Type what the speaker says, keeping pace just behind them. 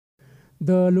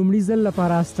د لومړي ځل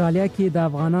لپاره استرالیا کې د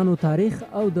افغانانو تاریخ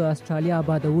او د استرالیا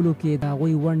آبادولو کې د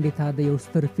هغوی ونډې ته د یو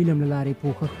ستر فلم له لارې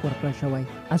پوښښ ورکړل شوی.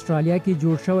 استرالیا کې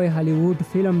جوړ شوی هالیووډ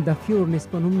فلم د فیورنس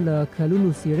په نوم له کلونو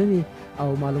څېړنې او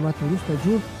معلومات وروسته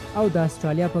جوړ او د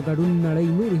استرالیا په ګډون نړۍ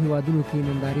نورو هیوادونو کې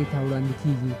نندارې ته وړاندې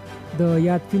کیږي. د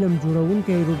یاد فلم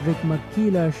جوړونکی روډریک مکي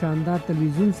له شاندار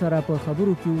تلویزیون سره په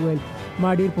خبرو کې وویل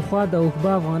ما ډېر پخوا د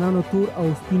اوښبه افغانانو تور او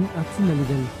سپین عکسونه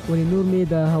لیدل ولې نور مې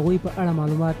د هغوی په اړه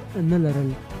معلومات نه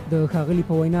لرل. د ښاغلي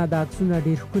په وینا د عکسونه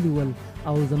ډېر ښکلي ول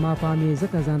او زما پام یې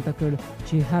ځکه ځان ته کړ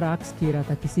چې هر عکس کې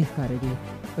راته کیسې ښکارېدې.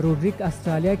 روډریک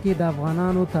استرالیا کې د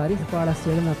افغانانو تاریخ په اړه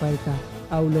څېړنه پیل کړه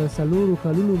او له 4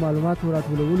 کلونو معلوماتو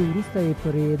راټولولو وروسته یې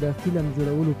پرې د فلم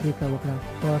جوړولو پرېکړه وکړه.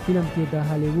 په فلم کې د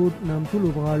هالیووډ نامتو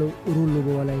لوبغاړو رول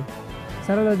لوبولی.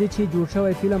 سره له دې چې جوړ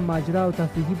شوی فلم ماجرا او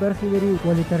تفریحي برخې لري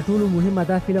ولې تر ټولو مهمه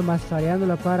دا فلم استرالیانو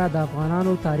لپاره د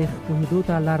افغانانو تاریخ پوهېدو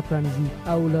ته لار پرانیزي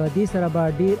او له دې سره به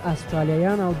ډېر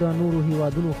استرالیایان او د نورو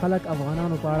هیوادونو خلک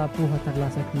افغانانو په اړه پوهه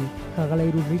ترلاسه کړي. ښاغلی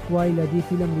روډریک وایي له دې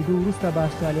فلم لیدو وروسته به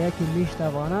استرالیا کې میشت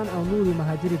افغانان او نورې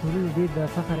مهاجرې ټولنې ډېر د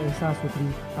فخر احساس وکړي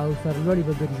او سرلوړي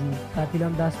به ګرځي. دا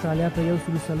فلم د استرالیا په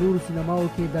 104 سینماو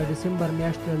کې د ډسمبر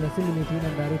میاشتې 10 نیټې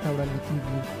نندارې ته وړاندې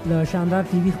کیږي. له شاندار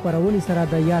ټي وي خپرونې سره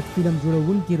د یاد فلم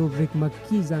جوړونکي روډریک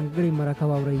مکي ځانګړې مرکه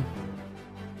واورئ.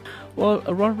 Well,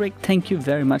 Roderick, thank you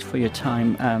very much for your time.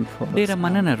 ډیره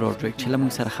مننه روډریک چې له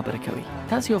موږ سره خبرې کوي.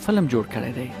 تاسو یو فلم جوړ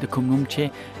کړی دی د کوم نوم چې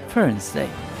فرنس دی.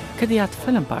 که د یاد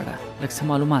فلم په اړه لږ څه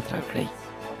معلومات راکړئ.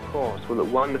 Of course. Well,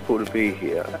 it's wonderful to be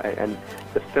here. And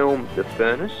the film, The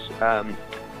Furnace,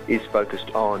 is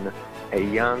focused on a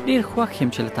young... ډیر خوښ یم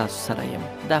چې له تاسو سره یم.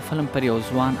 دا فلم پر یو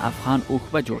ځوان افغان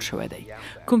اوښبه جوړ شوی دی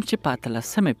کوم چې په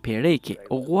 18مه پیړۍ کې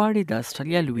غواړي د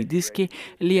استرالیا لویدیځ کې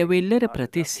له یوې لرې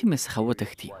پرتې سیمې څخه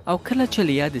وتښتي او کله چې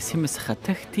له یادې سیمې څخه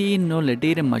تښتي نو له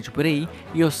ډېرې مجبورۍ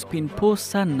یو سپین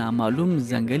پوسته نامعلوم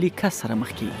ځنګلي کس سره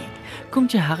مخ کیږي کوم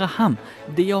چې هغه هم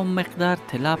د یو مقدار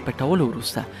طلا پټولو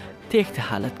وروسته تېښتې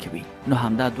حالت کوي. نو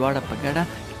همدا دواړه په ګډه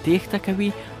تېښته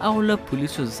کوي او له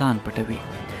پولیسو ځان پټوي.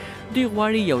 دوی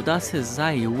غواړي یو داسې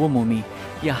ځای ومومي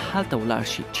یا هلته ولاړ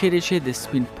شي چیرې چې د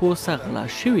سپین پوسته غلا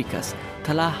شوي کس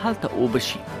طلا هلته اوبه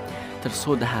شي تر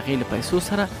څو د هغې له پیسو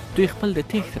سره دوی خپل د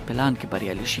تېښتې پلان کې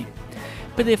بریالي شي.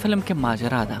 په دې فلم کې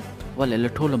ماجرا ده ولې له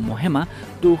ټولو مهمه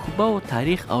د اوښبهو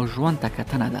تاریخ او ژوند ته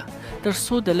کتنه ده تر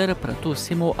څو د لرې پرتو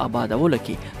سیمو آبادولو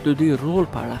کې د دوی رول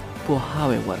په اړه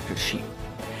پوهاوی ورکړل شي.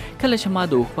 کله چې ما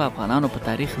د اوښبه افغانانو په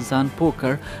تاریخ ځان پوه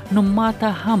کړ نو ما ته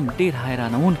هم ډېر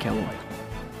حیرانونکی و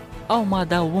او ما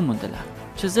دا وموندله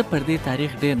چې زه پر دې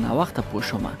تاریخ ډېر ناوخته پوه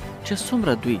شوم چې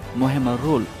څومره دوی مهمه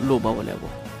رول لوبولی و.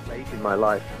 in my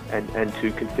life and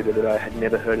to consider that I had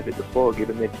never heard of it before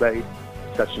given they played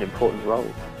such an important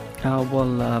role.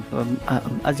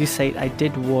 As you said, I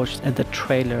did watch the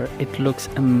trailer. It looks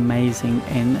amazing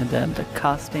and the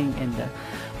casting and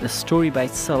the story by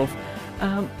itself.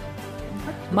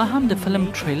 ما هم د فلم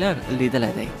ټریلر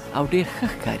لیدلی دی او ډېر ښه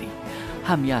ښکاري.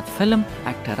 هم یاد فلم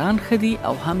اکټران ښه دي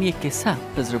او هم یې کیسه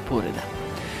په زړه پورې ده.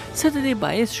 څه د دې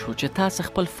باعث شو چې تاسو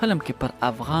خپل فلم کې پر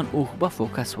افغان اوښبه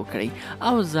فوکس وکړئ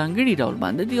او ځانګړي ډول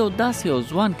باندې د یو داسې یو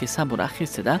ځوان کیسه مو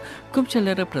راخیستې ده کوم چې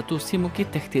لرې پرتو سیمو کې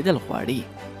تښتېدل غواړي.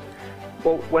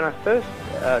 Well, when I first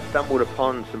stumbled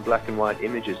upon some black and white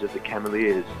images of the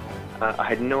Cameleers, I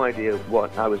had no idea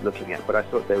what I was looking at, but I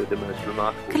thought they were the most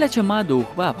remarkable. کله چې ما د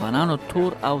اوښبه افغانانو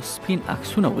تور او سپین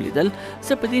عکسونه ولیدل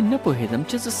زه په دې نه پوهېدم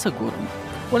چې زه څه ګورم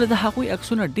ولې د هغوی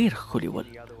عکسونه ډېر ښکلي ول.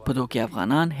 په دو کې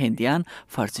افغانان، هندیان،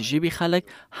 فارسي ژبې خلک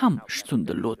هم شتون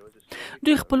درلود.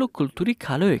 دوی خپلو کلتوري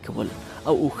کالو یې کول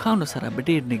او اوښانو سره به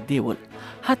ډېر نږدې ول.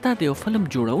 حتی د یو فلم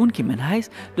جوړونکي من حیث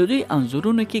د دوی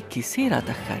انځورونو کې کیسې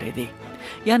راته ښکارېدې.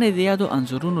 یعنې د یادو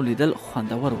انځورونو لیدل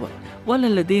خوندور ول ولې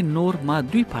له دې نور ما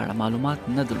دوی په اړه معلومات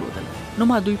نه درلودل. نو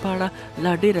ما دوی په اړه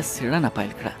لا ډېره څېړنه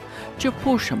پیل کړه چې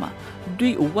پوه شم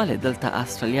دوی ولې دلته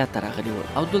استرالیا ته راغلي ول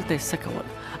او دلته یې څه کول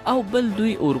او بل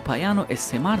دوی اروپایانو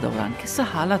استعمار دوران کې څه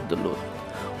حالت درلود.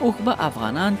 اوښبه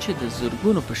افغانان چې د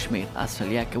زرګونو په شمېر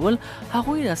استرالیا کې ول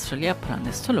هغوی د استرالیا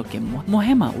پرانیستلو کې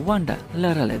مهمه ونډه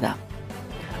لرلې ده.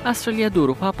 استرالیا د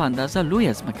اروپا په اندازه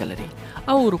لویه ځمکه لري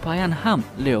او اروپایان هم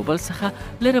له یو بل څخه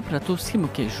لرې پرتو سیمو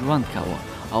کې ژوند کاوه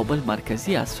او بل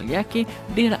مرکزي استرالیا کې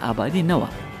ډېره آبادي نه وه.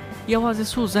 یوازې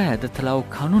څو ځایه د طلا او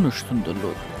کانونو شتون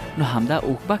درلود. نو همدا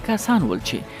اوښبه کسان ول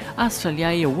چې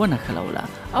استرالیا یې ونښلوله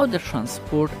او د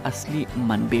ترانسپورټ اصلي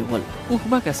منبع ول.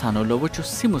 اوښبه کسانو له وچو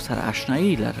سیمو سره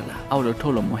اشنایي لرله او له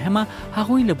ټولو مهمه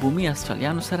هغوی له بومي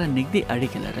استرالیانو سره نږدې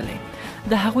اړیکې لرلې.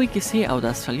 د هغوی کیسې او د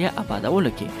استرالیا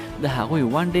آبادولو کې د هغوی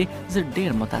ونډې زه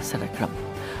ډېر متاثره کړم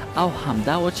او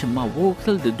همدا و چې ما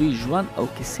وغوښتل د دوی ژوند او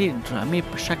کیسې ډرامې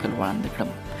په شکل وړاندې کړم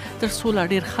تر څو لا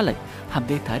ډېر خلک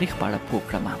همدې تاریخ په اړه پوه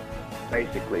کړم.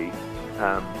 basically,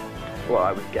 well,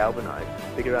 I was galvanized to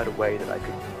figure out a way that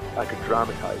I could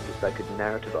dramatize this, I could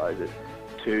narrativize it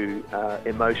to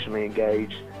emotionally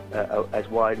engage as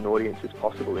wide an audience as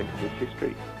possible into this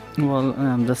history. Well,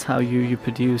 that's how you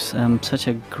produce such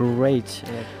a great...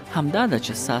 همدا د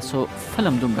چې تاسو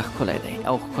فلم دومره ښکلی دی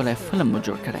او ښکلی فلم مو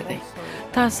جوړ کړی دی.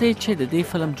 تاسې چې د دې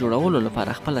فلم جوړولو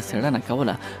لپاره خپله څېړنه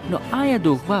کوله، نو آیا د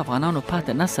اوښبه افغانانو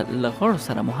پاتې نسل له غړو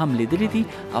سره مو هم لیدلی دي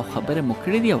او خبرې مو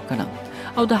کړې دي او که نه؟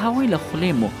 او د هغوی له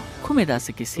خولې مو کومې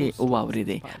داسې کیسې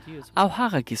واورېدې او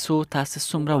هغه کیسو تاسې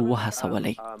څومره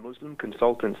وهڅولی؟ Muslim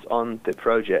consultants on the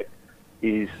project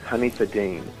is Hanifa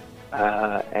Dean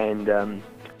and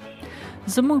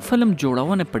زموږ فلم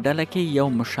جوړونه په ډله کې یو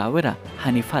مشاوره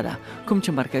حنیفه ده، کوم چې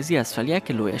مرکزي استرالیا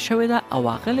کې لویه شوې ده او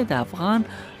هغه د افغان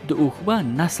د اوښبه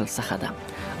نسل څخه ده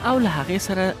او له هغې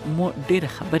سره مو ډېرې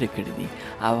خبرې کړې دي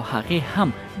او هغې هم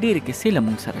ډېرې کیسې له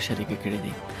موږ سره شریکې کړې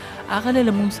دي. هغه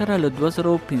له موږ سره له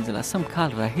 2015 کال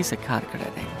راهیسې کار کړی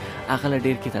دی. هغه له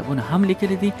ډېر کتابونه هم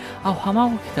لیکلي دي او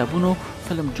هماغو کتابونو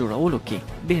فلم جوړولو کې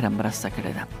ډېره مرسته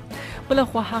کړې ده.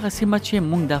 بلخوا هغه سیمه چې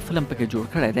موږ دا فلم پکې جوړ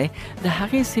کړی دی، د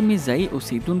هغې سیمې ځایي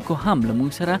اوسیدونکو هم له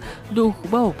موږ سره د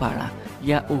اوښبهو په اړه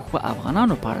یا اوښبه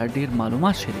افغانانو په اړه ډېر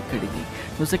معلومات شریک کړي دي،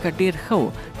 نو ځکه ډېر ښه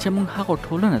و چې موږ هغو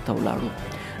ټولنه ته ولاړو.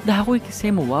 د هغوی کیسې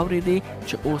مو واورېدې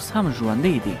چې اوس هم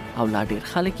ژوندی دي او لا ډېر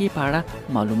خلک یې په اړه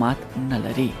معلومات نه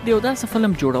لري. د یو داسې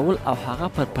فلم جوړول او هغه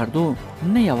پر پردو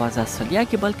نه یوازې استرالیا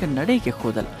کې بلکې نړۍ کې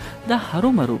ښودل، دا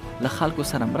هرومرو له خلکو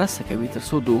سره مرسته کوي تر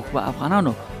څو د اوښبه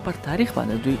افغانانو پر تاریخ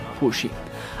باندې دوی پوه شي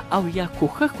او یا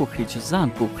کوښښ وکړي چې ځان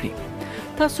پوه کړي.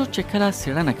 تاسو چې کله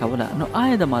څېړنه کوله، نو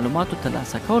آیا د معلوماتو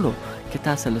ترلاسه کولو کې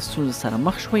تاسو له ستونزو سره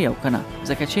مخ شوئ او که نه؟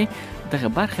 ځکه چې دغه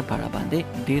برخې په اړه باندې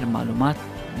ډېر معلومات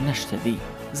نشته دي،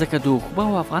 ځکه د اوښبه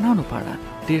او افغانانو په اړه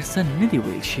ډېر څه نه دي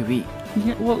ویل شوي.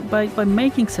 Yeah, well, by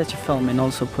making such a film and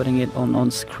also putting it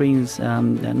on screens,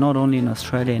 not only in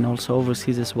Australia and also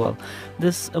overseas as well,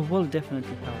 this will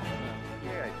definitely help.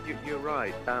 Yeah, you're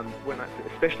right.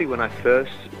 Especially when I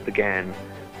first began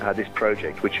this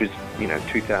project, which was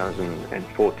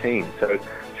 2014, so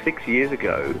 6 years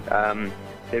ago,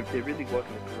 there really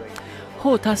wasn't a great...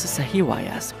 هو تاسو صحیح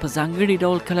وایاست. په ځانګړي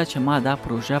ډول کله چې ما دا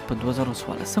پروژه په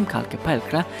 2014 کال کې پیل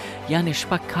کړه، یعنې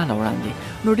 6 کاله وړاندې،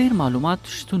 نو ډېر معلومات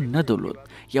شتون نه درلود.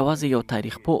 یوازې یو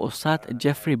تاریخ پوه استاد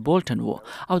جیفري بولټن و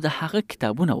او د هغه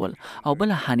کتابونه ول او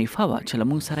بله حنیفه وه چې له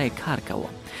موږ سره یې کار کوه.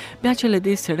 بیا چې له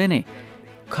دې څېړنې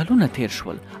کلونه تیر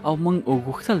شول او موږ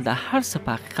وغوښتل دا هر څه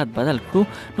په حقیقت بدل کړو،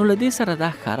 نو له دې سره دا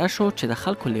ښکاره شو چې د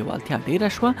خلکو لیوالتیا ډېره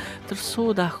شوه تر څو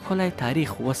دا ښکلی تاریخ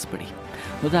وسپړي.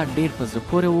 نو دا ډېر په زړه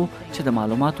پورې و چې د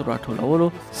معلوماتو راټولولو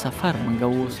سفر موږ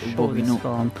اوس ووینو.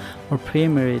 Or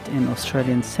premiere it in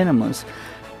Australian cinemas.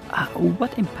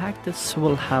 What impact this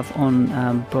will have on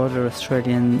broader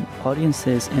Australian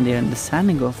audiences and their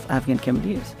understanding of Afghan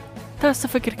Cavaliers? تاسو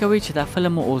فکر کوئ چې دا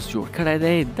فلم مو اوس جوړ کړی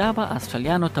دی، دا به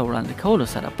استرالیانو ته وړاندې کولو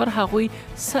سره پر هغوی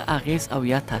څه اغیز او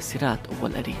یا تاثیرات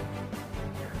ولري؟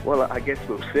 Well, I guess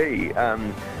we'll see.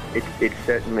 It's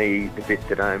certainly the bit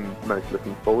that I'm most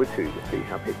looking forward to see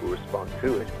how people respond to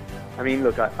it. I mean,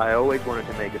 look, I always wanted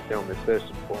to make a film that first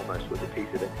and foremost was a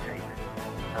piece of entertainment.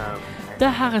 دا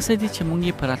هغه څه دي چې موږ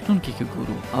یې په راتلونکي کې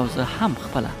ګورو او زه هم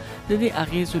خپله د دې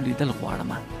اغیزو لیدل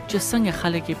غواړم چې څنګه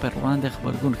خلک یې پر وړاندې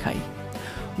غبرګون ښایي.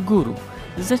 ګورو،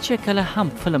 زه چې کله هم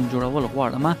فلم جوړول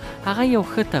غواړم، هغه یو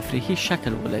ښه تفریحي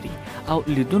شکل ولري او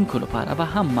لیدونکو لپاره به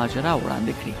هم ماجرا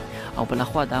وړاندې کړي او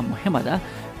بلخوا دا مهمه ده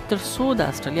تر څو د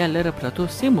استرالیا لرې پرتو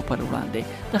سیمو پر وړاندې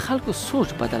د خلکو سوچ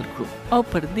بدل کړو او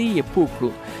پر دې یې پوه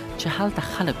کړو چې هلته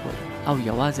خلک ول او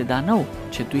یوازې دا نه و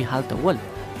چې دوی هلته ول،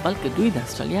 بلکې دوی د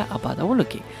استرالیا آبادولو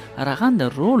کې رغنده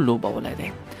رول لوبولی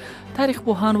دی. تاریخ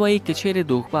پوهان وایي که چیرې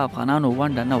د اوښبه افغانانو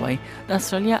ونډه نه وای، د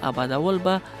استرالیا آبادول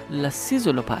به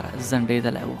لسیزو لپاره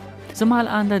ځنډېدلی و. زما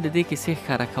الآن د دې کیسې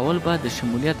ښکاره کول به د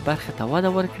شمولیت برخې ته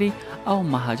وده ورکړي او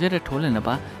مهاجره ټولنه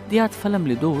به د یاد فلم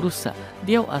لیدو وروسته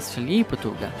د یو استرالیایي په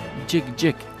توګه جګ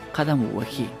جګ قدم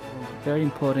ووهي. Very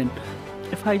important.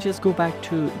 If I just go back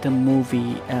to the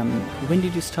movie, when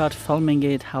did you start filming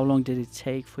it? How long did it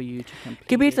take for you to complete?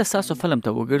 که بیرته ستاسو فلم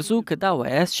ته وګرځو، که دا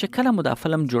وایاست چې کله مو دا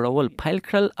فلم جوړول پیل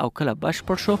کړل او کله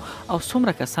بشپړ شو او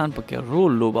څومره کسان پکې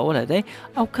رول لوبولی دی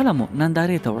او کله مو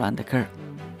نندارې ته وړاندې کړ؟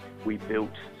 We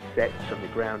built sets from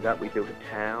the ground up. We built a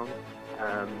town.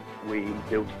 We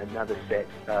built another set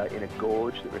in a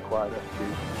gorge that required us to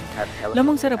have helicopters.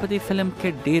 لمونږ سره په دې فلم کې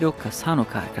ډیرو کسانو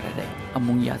کار کړی دی.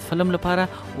 مونږ یاد فلم لپاره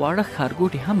واړه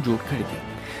ښارګوټي هم جوړ کړي دي.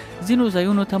 ځینو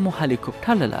ځایونو ته مو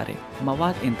هلیکوپټر له لارې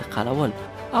مواد انتقالول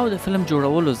او د فلم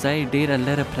جوړولو ځای ډیره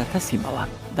لرې پرته سیمه وه.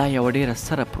 دا یوه ډیره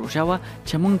ستره پروژه وه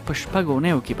چې مونږ په 6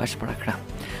 اونیو کې بشپړه کړه.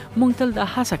 مونږ تل دا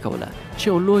هڅه کوله چې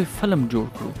یو لوی فلم جوړ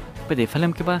کړو. په دې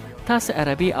فلم کې به تاسو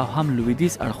عربي او هم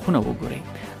لویدیز اړخونه وګورئ.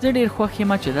 زه ډېر خوښ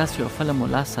یم چې داسې یو فلم مو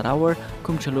لاسته راوړ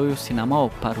کوم چې لویو سینما او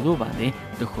پردو باندې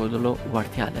د ښودلو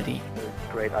وړتیا لري.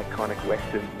 Great iconic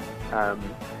western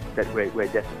that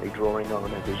we're definitely drawing on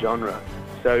as a genre.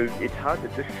 So it's hard to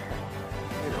do.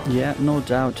 Yeah, no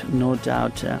doubt, no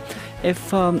doubt.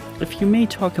 If you may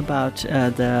talk about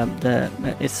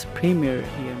its premiere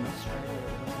here in Australia.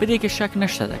 په دې کې شک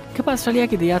نشته ده که په استرالیا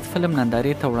کې د یاد فلم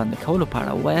نندارې ته وړاندې کولو په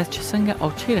اړه ووایاست چې څنګه او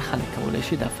چیرې خلک کولی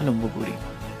شي دا فلم وګوري.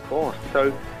 Of course. So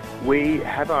we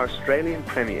have our Australian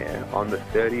premiere on the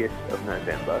 30th of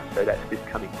November, so that's this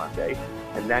coming Monday,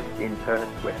 and that's in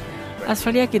Perth, Western Australia.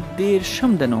 استرالیا کې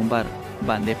 13 د نومبر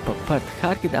باندې په پرت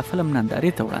ښار کې دا فلم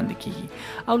نندارې ته وړاندې کیږي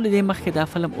او له دې مخکې دا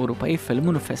فلم اروپایي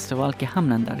فلمونو فستیوال کې هم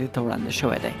نندارې ته وړاندې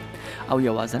شوی دی او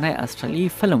یوازینی استرالیایي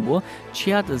فلم و چې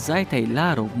یاد ځای ته یې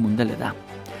لاره موندلې ده.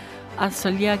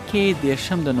 استرالیا کې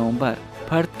 13 د نومبر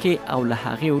پرت کې او له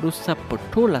هغې وروسته په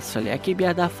ټول استرالیا کې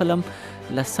بیا دا فلم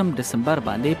 10 دسمبر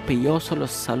باندې په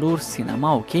 104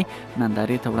 سینماو کې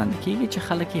نندارې ته وړاندې کیږي چې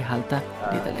خلک یې هلته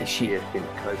لیدلی شي.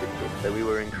 So we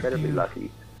were incredibly lucky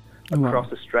across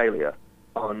Australia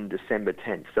on December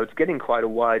 10th. So it's getting quite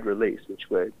a wide release, which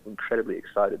we're incredibly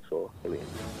excited for.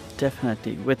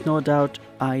 Definitely. With no doubt,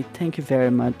 I thank you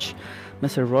very much,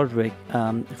 Mr. Roderick,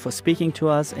 for speaking to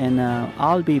us, and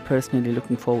I'll be personally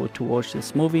looking forward to watch this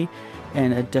movie, and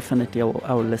definitely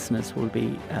our listeners will be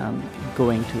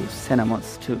going to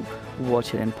cinemas to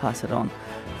watch it and pass it on.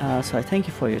 So I thank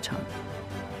you for your time.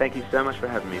 Thank you so much for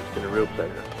having me. It's been a real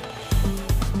pleasure.